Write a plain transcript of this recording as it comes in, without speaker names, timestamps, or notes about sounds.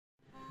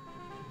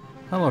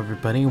Hello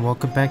everybody,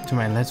 welcome back to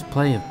my Let's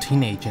Play of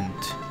Teen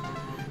Agent.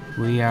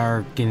 We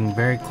are getting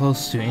very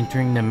close to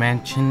entering the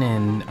mansion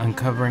and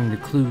uncovering the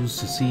clues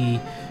to see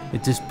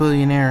if this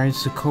billionaire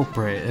is the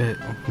culprit,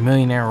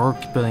 millionaire or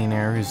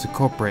billionaire is the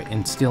culprit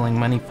in stealing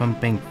money from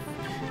bank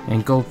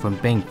and gold from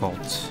bank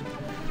vaults.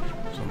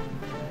 So,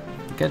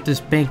 we got this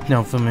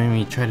banknote from him,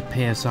 he tried to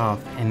pay us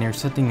off, and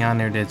there's something on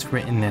there that's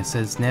written that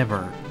says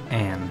never,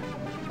 Anne.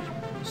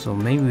 So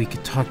maybe we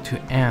could talk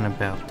to Anne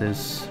about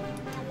this.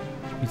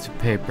 Piece of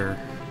paper.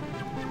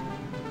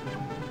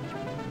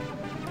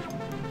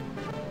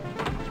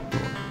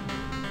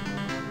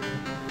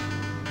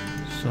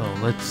 So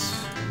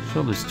let's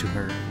show this to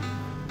her.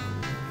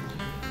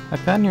 I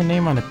found your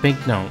name on a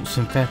banknote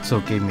some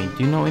fatso gave me.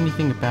 Do you know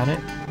anything about it?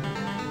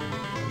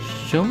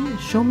 Show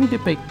me the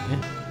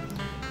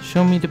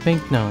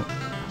banknote.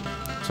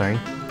 Sorry.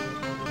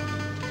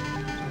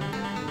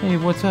 Hey,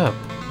 what's up?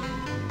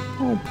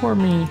 Oh, poor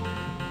me.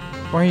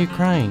 Why are you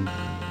crying?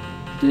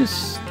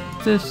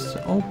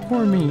 Oh,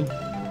 poor me.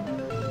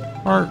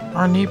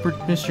 Our neighbor,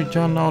 Mr.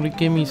 John Alder,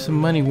 gave me some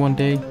money one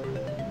day.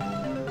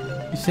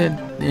 He said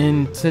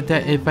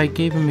that if I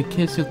gave him a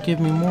kiss, he'll give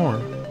me more.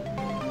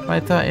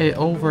 I thought it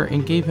over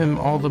and gave him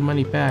all the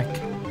money back.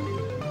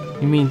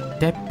 You mean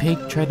that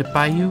pig tried to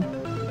buy you?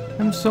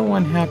 I'm so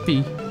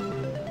unhappy.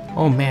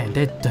 Oh man,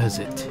 that does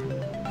it.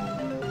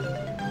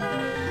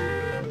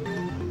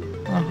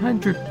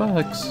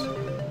 $100.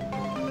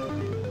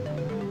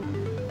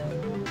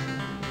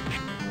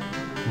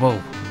 Whoa,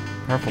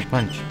 powerful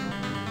punch.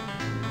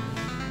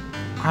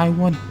 I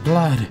want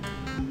blood.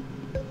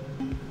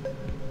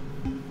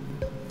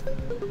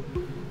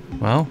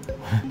 Well,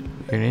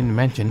 you're in the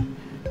mansion.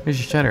 Here's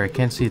your shutter, I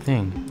can't see a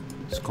thing.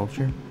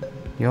 Sculpture?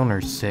 The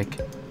owner's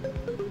sick.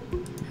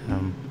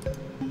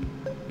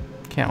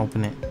 Can't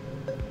open it.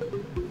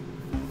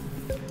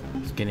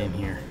 Let's get in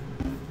here.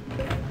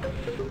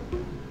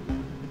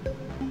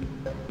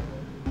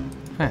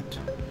 Hat.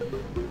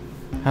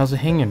 How's it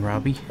hanging,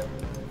 Robbie?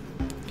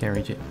 Can't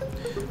reach it.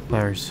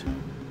 Flowers.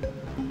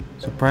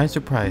 Surprise,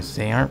 surprise,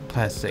 they aren't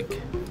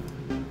plastic.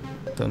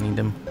 Don't need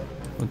them.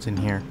 What's in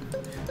here?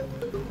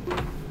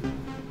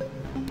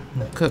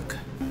 Cook.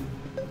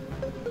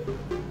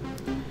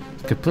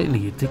 He's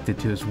completely addicted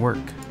to his work.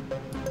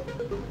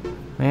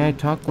 May I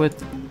talk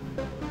with?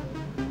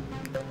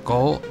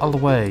 Go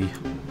away.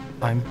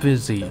 I'm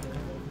busy.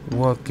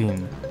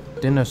 Working.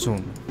 Dinner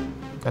soon.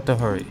 Gotta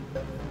hurry.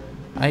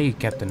 Aye,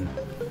 Captain.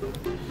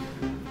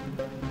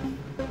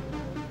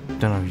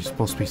 Don't know if you're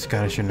supposed to be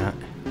Scottish or not.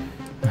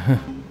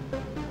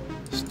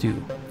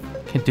 Stew.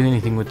 Can't do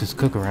anything with this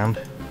cook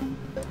around.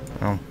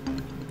 Oh.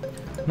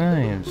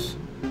 Knives.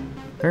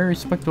 Very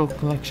respectable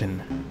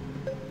collection.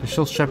 They're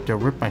so sharp they'll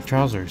rip my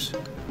trousers.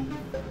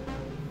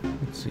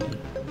 Let's see.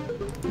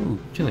 Ooh,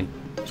 chili.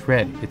 It's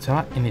red, it's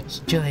hot, and it's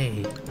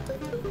chili.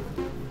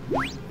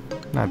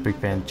 Not a big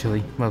fan of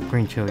chili. Well,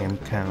 green chili I'm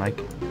kinda like.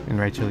 And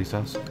red chili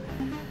sauce.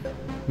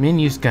 Men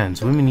use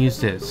guns, women use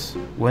this.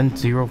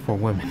 1-0 for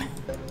women.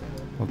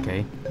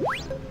 Okay.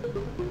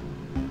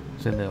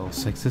 It's a little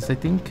sexist, I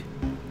think.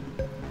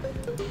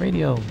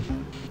 Radio.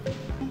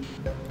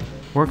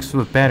 Works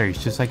with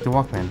batteries, just like the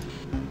Walkman.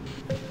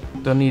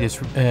 I don't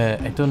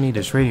need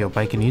this radio,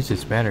 but I can use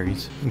its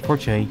batteries.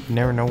 Unfortunately, you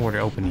never know where to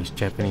open these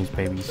Japanese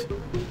babies.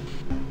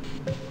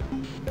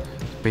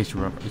 Space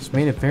rubber. It's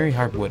made of very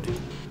hard wood.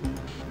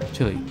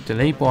 Chili. The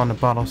label on the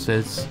bottle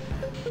says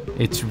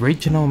it's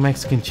regional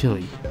Mexican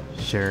chili.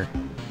 Sure.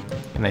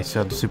 And I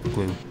still have the super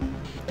glue.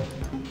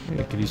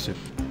 Maybe I could use it.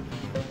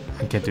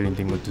 I can't do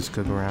anything with this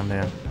cook around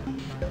there.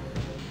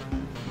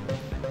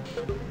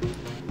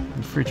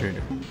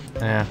 Refrigerator.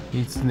 Yeah,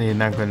 he's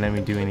not gonna let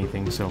me do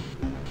anything, so.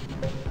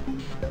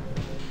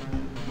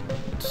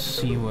 Let's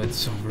see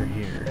what's over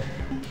here.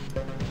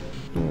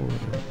 Door.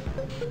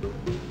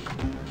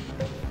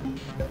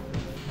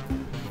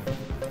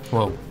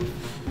 Whoa.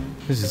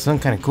 This is some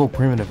kind of cool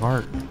primitive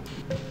art.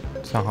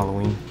 It's not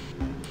Halloween.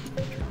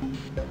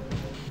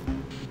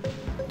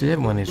 That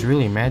one is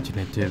really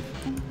imaginative.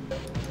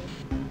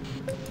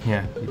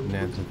 Yeah, you can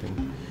add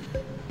something.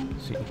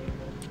 Let's see.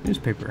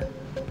 Newspaper.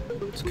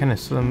 It's kind of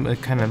some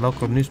kind of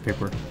local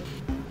newspaper.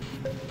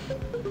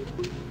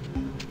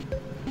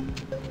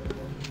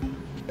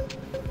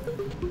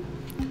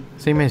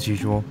 Same as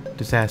usual.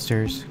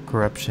 Disasters,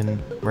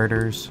 corruption,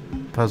 murders,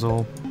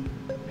 puzzle,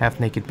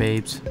 half-naked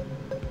babes.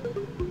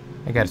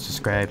 I gotta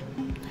subscribe.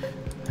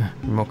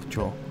 Remote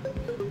control.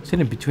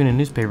 Sitting between the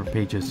newspaper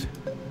pages.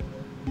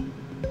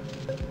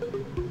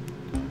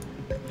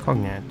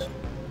 Cognac.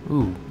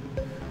 Ooh.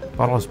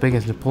 Bottle as big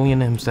as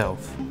Napoleon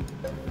himself.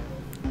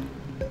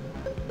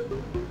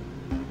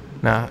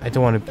 Nah, I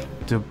don't want to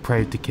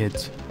deprive the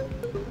kids.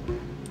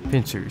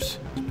 Pincers.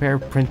 There's a pair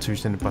of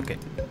pincers in the bucket.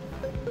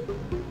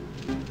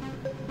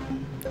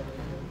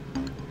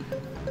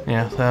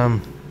 Yeah,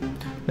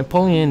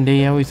 Napoleon,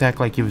 they always act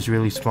like he was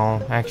really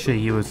small.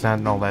 Actually, he was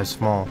not all that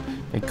small.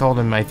 They called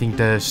him, I think,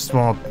 the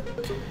small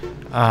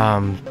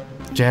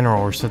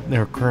general or something,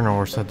 or colonel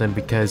or something,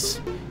 because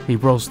he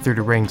rose through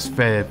the ranks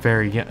at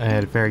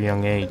a very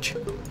young age.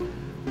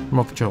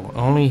 Remote control.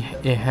 Only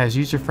it has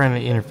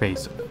user-friendly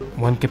interface.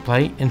 One can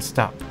play and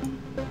stop.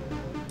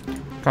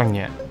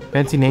 Cognac.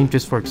 Fancy name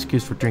just for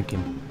excuse for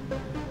drinking.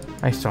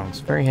 Ice songs.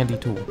 Very handy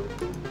tool.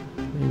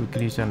 Maybe we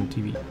could use it on the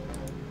TV.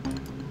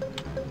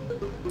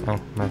 Oh,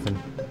 nothing.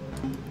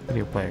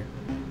 Video player.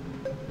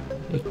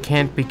 It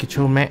can't be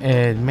controlled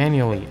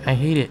manually. I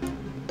hate it.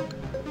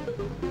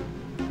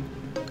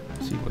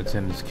 Let's see what's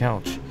in this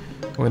couch.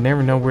 We'll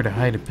never know where to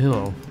hide a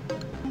pillow.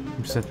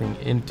 There's something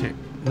into...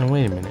 No,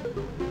 wait a minute.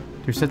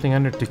 There's something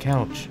under the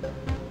couch.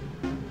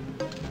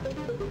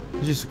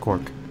 It's just a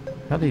cork.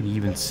 How did he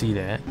even see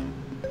that?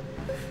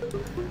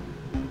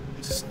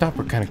 It's a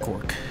stopper kind of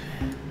cork.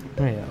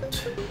 Way out.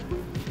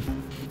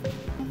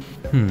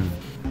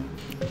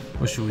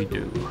 What should we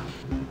do?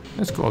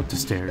 Let's go up the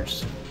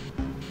stairs.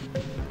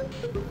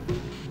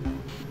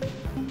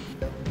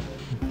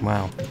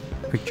 Wow.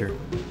 Picture.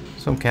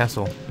 Some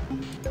castle.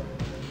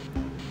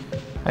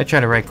 I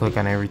try to right click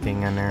on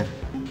everything on there.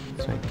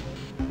 It's like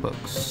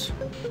books.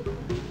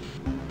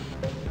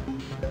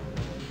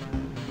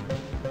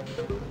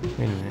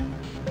 Wait a minute.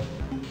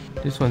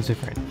 This one's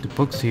different. The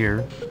book's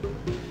here.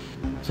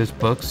 It says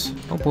books.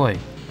 Oh boy.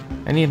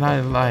 I need a lot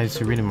of lives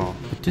to read them all.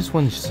 But this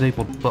one's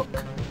labeled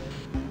book.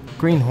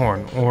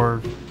 Greenhorn,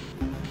 or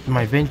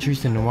My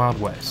Adventures in the Wild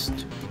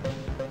West.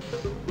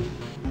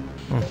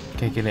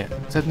 Can't get it.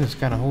 Something's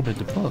got a hold of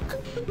the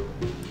book.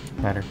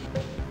 Ladder.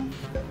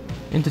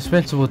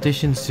 Indispensable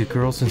additions to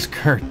girls and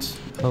skirts.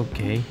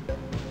 Okay.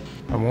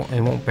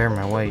 It won't bear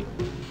my weight.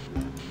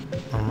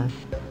 Armor.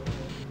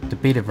 The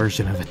beta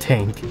version of a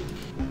tank.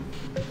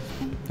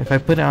 If I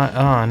put it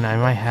on, I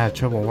might have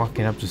trouble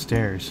walking up the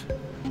stairs.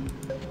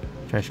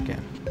 Trash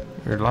can.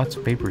 There are lots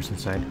of papers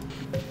inside.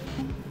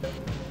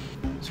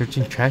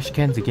 Searching trash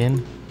cans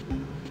again?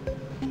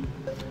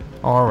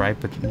 Alright,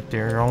 but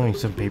there are only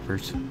some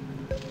papers.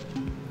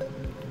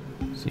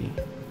 Let's see.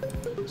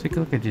 Let's take a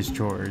look at these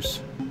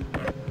drawers.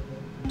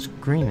 It's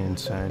green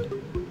inside.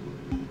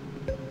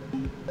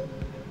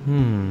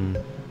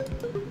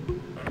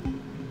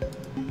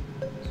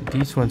 So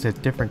these ones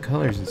have different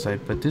colors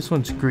inside, but this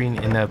one's green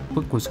and that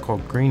book was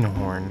called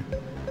Greenhorn.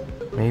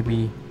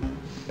 Maybe...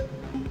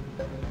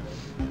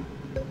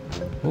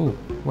 Oh,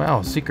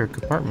 wow, secret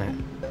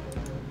compartment.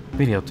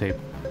 Videotape.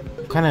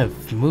 What kind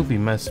of movie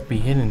must be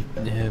hidden?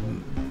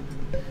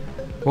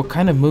 What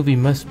kind of movie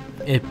must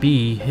it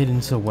be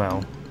hidden so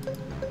well?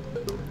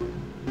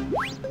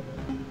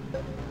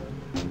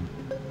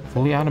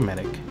 Fully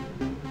automatic.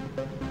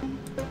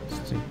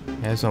 Let's see.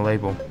 It has no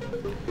label.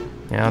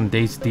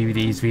 Nowadays,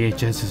 DVDs,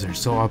 VHSs are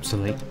so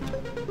obsolete.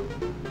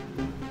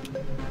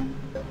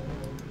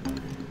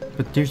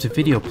 But there's a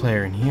video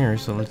player in here,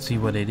 so let's see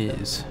what it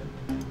is.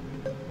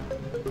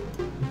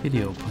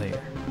 Video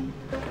player.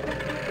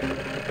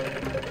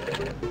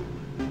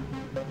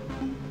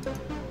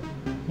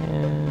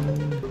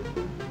 And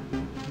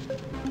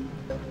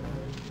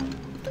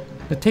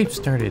the tape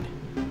started.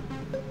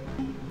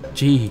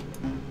 Gee.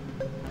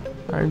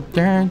 I'm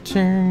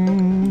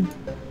dancing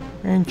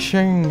and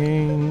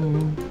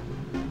singing.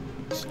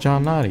 It's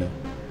John Naughty.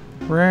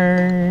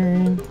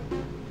 Rain.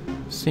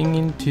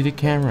 Singing to the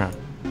camera.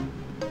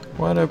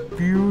 What a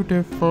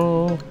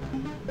beautiful...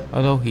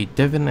 Although he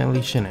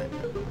definitely shouldn't.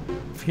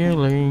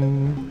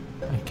 Feeling.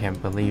 I can't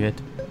believe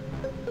it.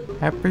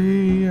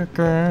 Happy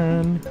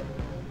again.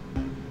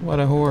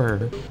 What a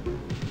horror.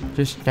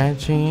 Just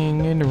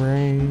dancing in the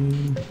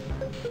rain.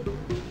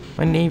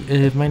 My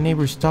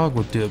neighbor's dog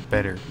will do it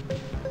better.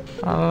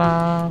 La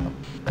la.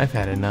 I've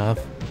had enough.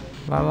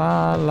 La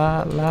la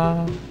la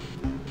la.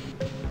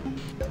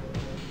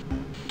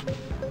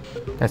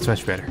 That's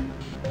much better.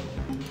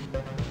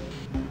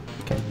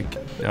 Can't be.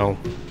 Oh.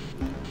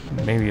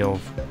 Maybe I'll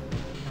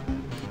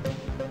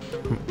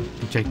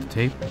eject the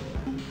tape.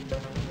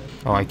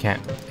 Oh, I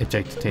can't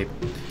eject the tape.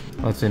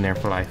 Well, it's in there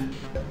for life.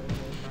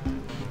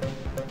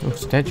 Oh,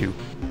 statue.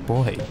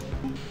 Boy.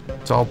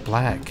 It's all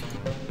black.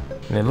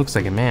 And it looks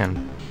like a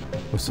man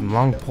with some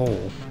long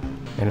pole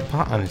and a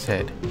pot on his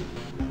head.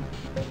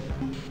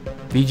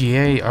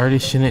 VGA,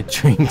 artists shouldn't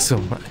drink so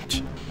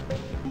much.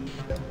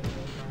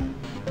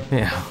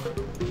 Yeah.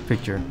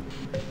 Picture.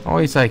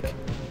 Always like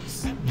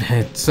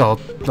it's all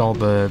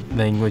the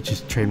language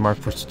is trademarked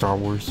for Star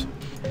Wars.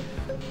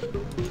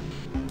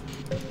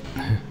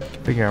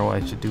 Figure out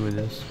what I should do with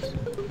this.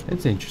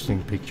 It's an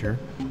interesting picture.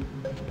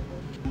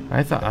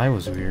 I thought I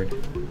was weird.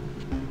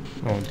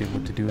 I won't do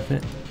what to do with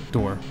it.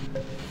 Door.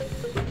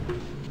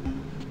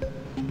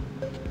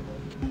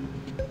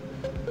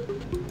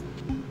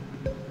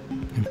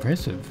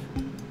 Impressive.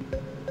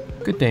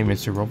 Good day,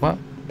 Mr. Robot.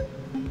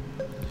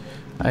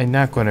 I'm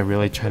not going to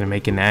really try to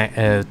make an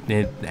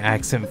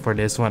accent for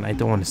this one. I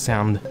don't want to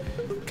sound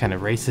kind of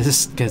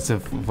racist because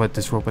of what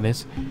this robot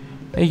is.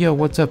 Hey, yo,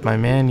 what's up, my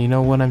man? You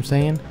know what I'm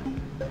saying?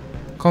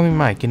 Call me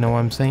Mike, you know what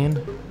I'm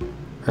saying?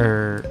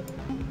 Are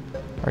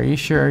you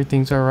sure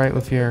everything's alright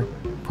with your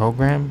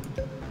program?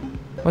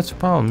 What's the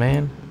problem,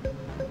 man?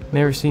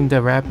 Never seen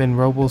the rap in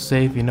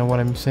RoboSafe, you know what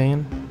I'm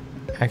saying?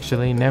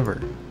 Actually,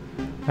 never.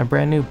 I'm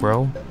brand new,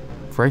 bro.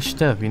 Fresh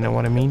stuff, you know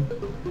what I mean?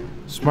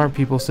 Smart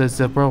people says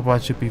the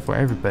robot should be for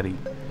everybody.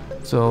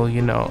 So,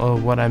 you know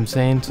what I'm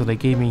saying? So they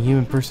gave me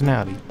human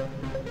personality.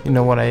 You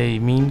know what I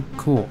mean?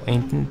 Cool,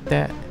 ain't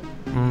that?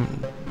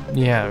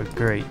 Yeah,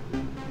 great.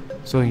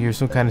 So you're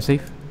some kind of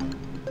safe?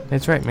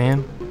 That's right,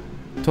 man.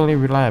 Totally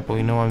reliable,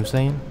 you know what I'm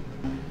saying?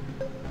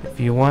 If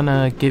you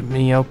wanna get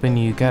me open,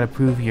 you gotta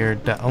prove you're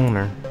the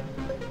owner.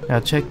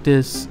 Now check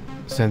this.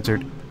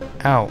 Censored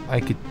out. I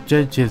could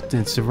judge if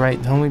it's the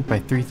right only by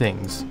 3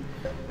 things.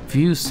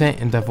 View, scent,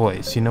 and the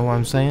voice, you know what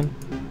I'm saying?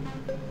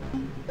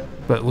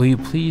 But will you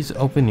please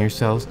open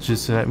yourselves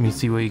just to let me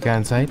see what you got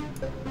inside?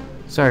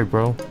 Sorry,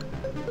 bro.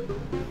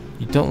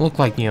 You don't look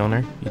like the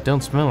owner, you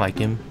don't smell like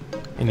him,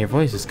 and your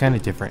voice is kinda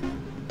different.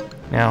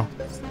 Now,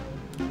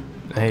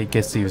 I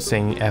guess he was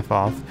saying F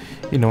off,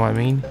 you know what I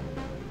mean?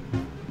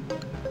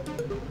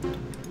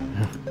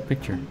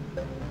 Picture.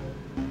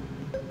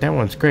 That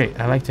one's great,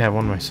 I like to have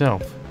one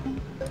myself.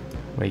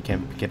 Wait, you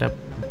can't pick it up,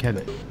 can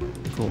it?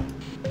 Cool.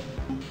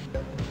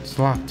 It's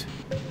locked.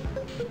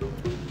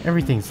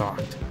 Everything's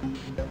locked.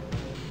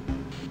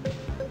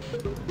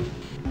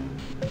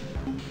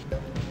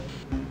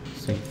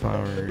 See,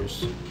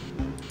 flowers.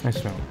 I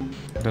smell.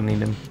 Don't need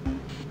them.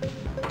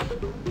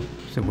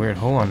 There's a weird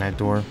hole on that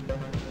door.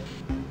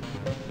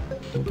 I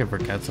think I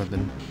forgot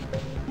something.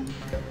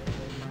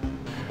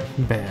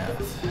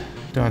 Bath.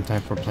 Don't have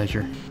time for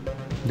pleasure.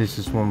 This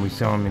is one we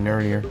saw him in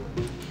earlier.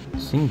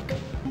 Sink.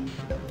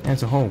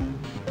 That's a hole.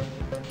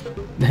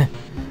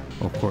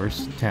 Of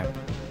course, tap.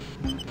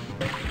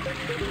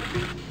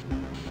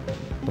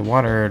 The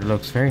water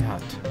looks very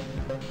hot.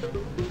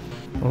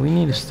 Well, we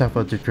need to stop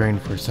up the drain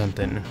for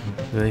something.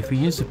 But if we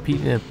use a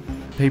piece of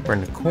paper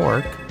and a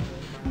cork,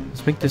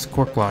 let's make this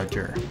cork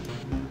larger.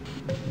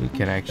 We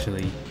can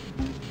actually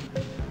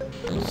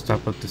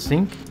stop up the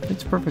sink.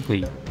 It's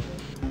perfectly.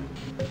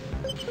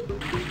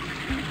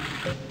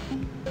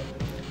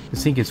 The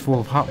sink is full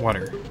of hot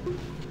water.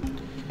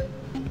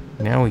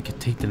 Now we can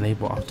take the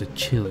label off the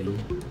chili.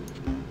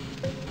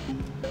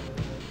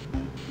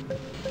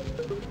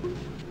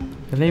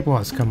 The label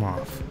has come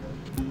off.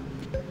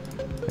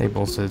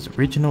 Label says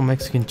original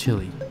Mexican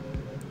chili.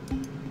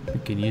 We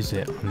could use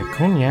it on the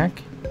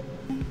cognac.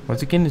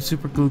 Once again, the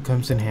super glue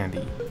comes in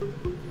handy.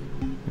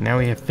 And now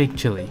we have fake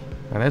chili.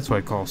 Now that's what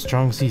I call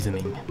strong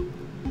seasoning.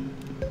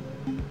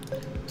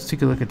 Let's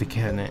take a look at the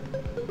cabinet.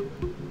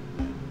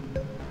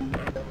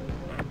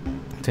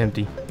 It's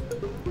empty.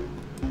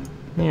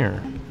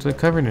 Here, it's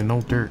covered in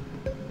old dirt.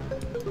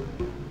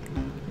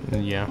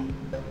 Yeah,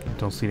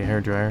 don't see the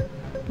hairdryer.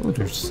 Oh,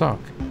 there's a sock.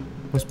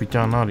 Must be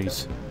John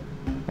Audie's.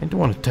 I don't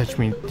want to touch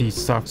these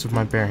socks with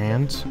my bare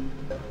hands.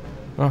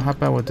 Well, how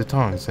about with the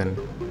tongs then?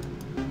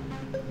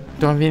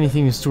 Don't have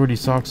anything to store these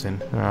socks in.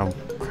 Oh,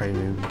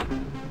 crybaby.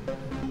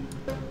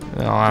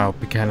 Well, I'll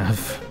be kind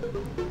of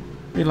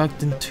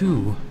reluctant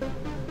too.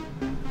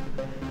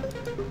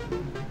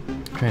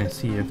 Trying to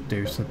see if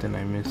there's something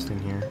I missed in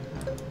here.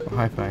 Oh,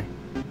 hi-fi.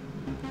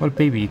 What a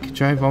baby, you could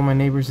drive all my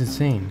neighbors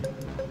insane.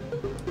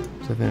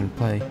 Something in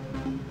play.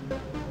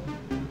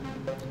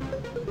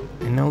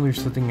 I know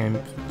there's something I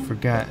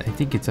forgot. I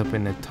think it's up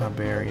in the top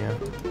area.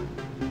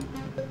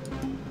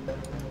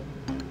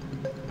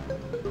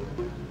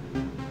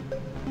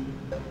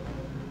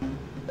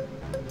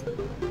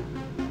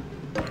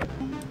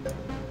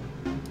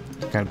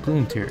 It's got a blue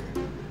interior.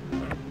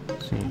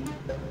 Let's see.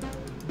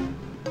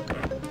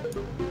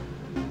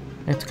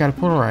 It's got a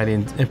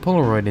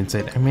Polaroid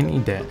inside. I may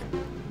need that.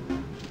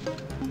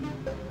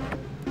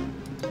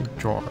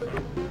 Drawer.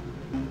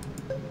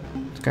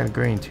 It's got a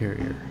gray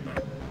interior.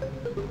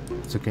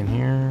 Let's look in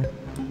here.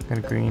 Got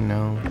a green,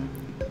 no.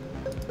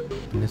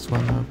 And this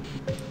one up.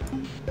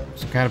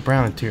 It's got a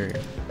brown interior.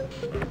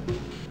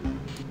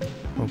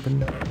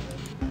 Open.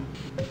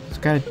 It's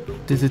got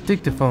there's a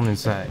dictaphone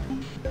inside.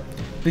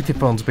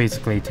 Dictaphone's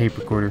basically a tape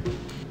recorder.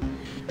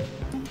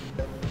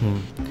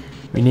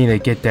 We need to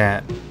get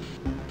that.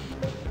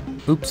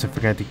 Oops, I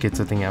forgot to get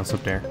something else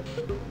up there.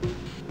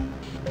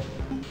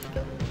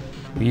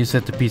 We used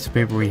up the piece of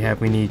paper we have,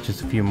 we need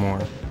just a few more.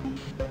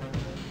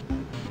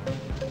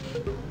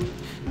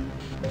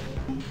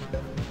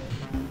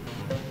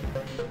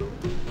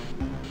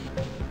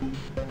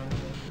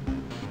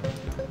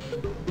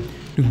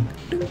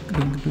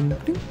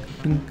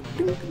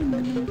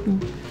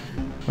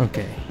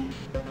 Okay.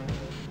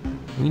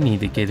 We need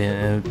to get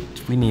in,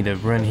 we need to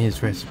run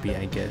his recipe,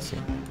 I guess,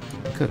 and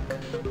cook.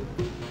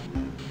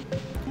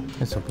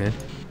 That's so good.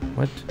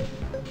 What?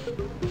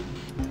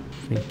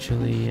 Fake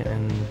chili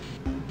and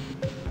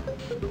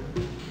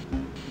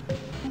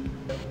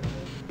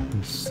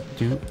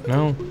stew?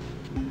 No.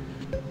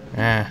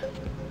 Ah.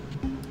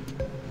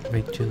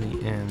 Baked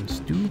chili and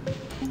stew?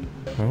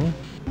 No.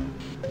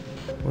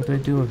 What do I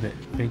do with it?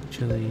 Baked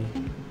chili.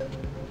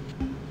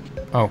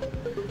 Oh.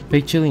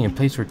 Baked chili in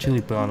place where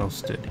chili bottles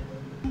stood.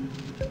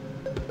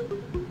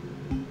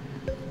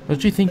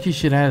 Don't you think you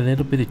should add a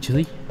little bit of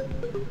chili?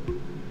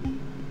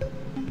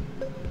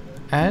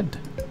 Add?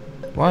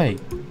 Why?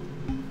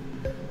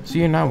 So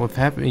you're not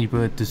happy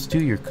with the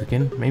stew you're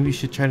cooking. Maybe you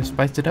should try to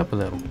spice it up a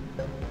little.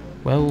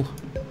 Well,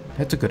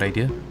 that's a good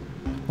idea.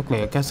 Look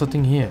Exactly, I got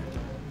something here.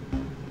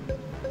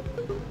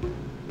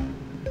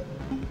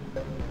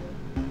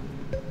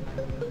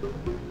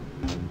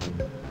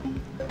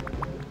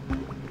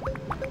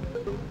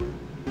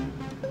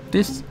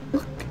 This,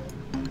 look,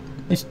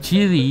 it's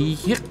chili.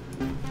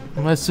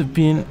 Must have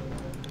been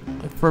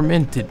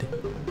fermented.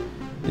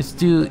 It's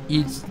still,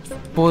 it's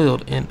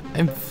boiled and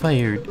I'm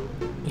fired.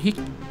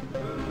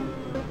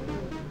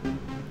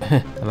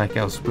 I like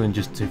how Spoon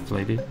just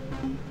deflated.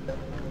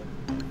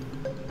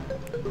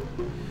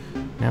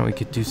 Now we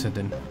could do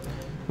something.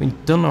 We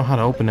don't know how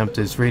to open up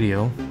this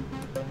radio.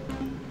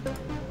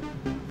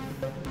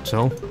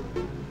 So.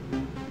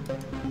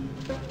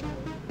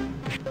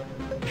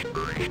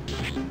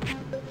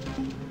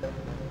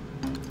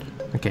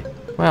 Okay.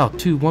 Wow,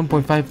 two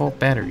 1.5 volt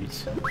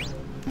batteries.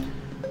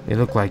 They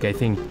look like, I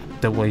think,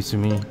 double A's to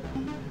me.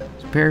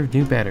 It's a pair of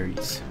new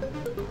batteries.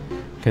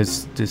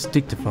 Because this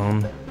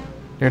dictaphone,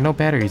 there are no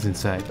batteries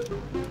inside.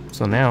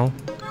 So now,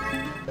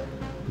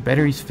 the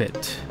batteries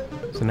fit.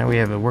 So now we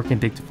have a working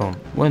dictaphone.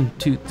 1,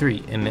 2,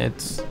 3, and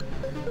it's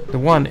the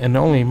one and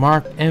only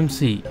Mark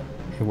MC.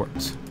 It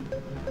works.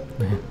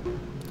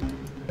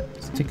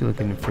 Let's take a look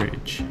in the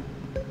fridge.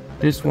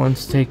 This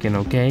one's taken,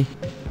 okay?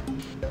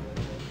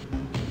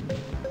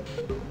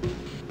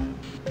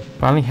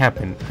 Finally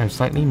happened. I'm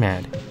slightly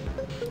mad.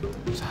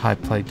 It's a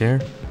hot plate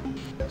there.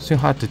 Still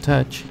hot to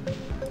touch.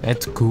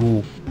 That's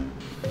cool.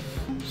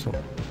 So,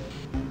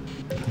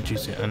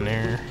 juice it on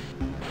there.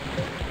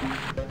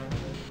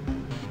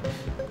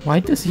 Why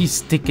does he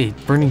stick a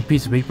burning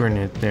piece of paper in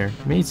it there?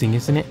 Amazing,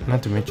 isn't it?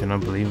 Not to mention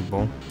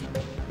unbelievable.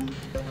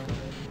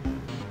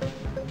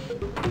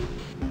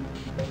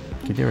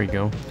 Okay, there we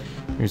go.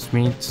 There's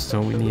meat,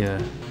 so we need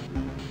a...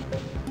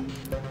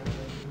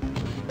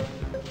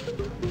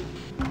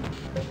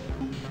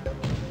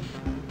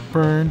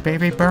 Burn,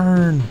 baby,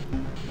 burn!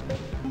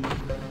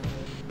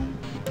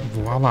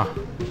 Voila.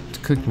 It's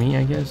cooked meat,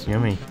 I guess.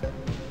 Yummy.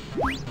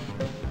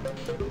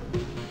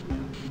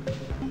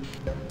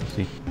 Let's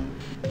see.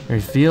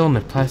 There's veal in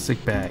a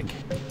plastic bag.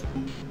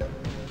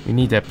 We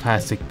need that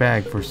plastic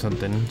bag for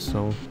something,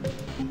 so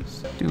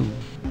let's do.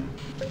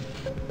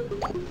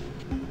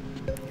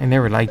 I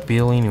never liked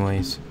veal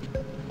anyways.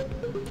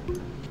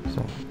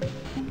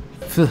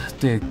 So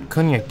the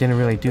cognac didn't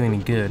really do any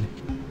good.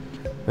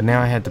 But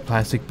now I had the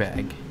plastic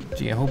bag.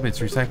 Gee, I hope it's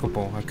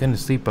recyclable. I couldn't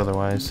sleep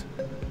otherwise.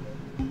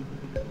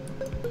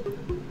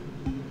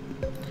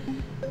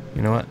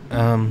 You know what?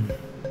 I'm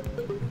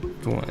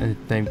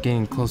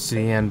getting close to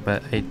the end,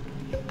 but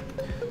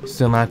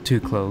still not too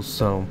close,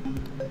 so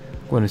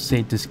I'm going to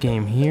save this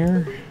game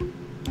here.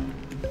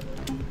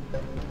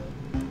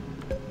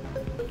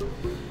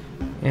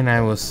 And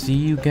I will see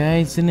you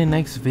guys in the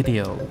next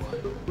video.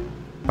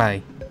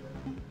 Bye.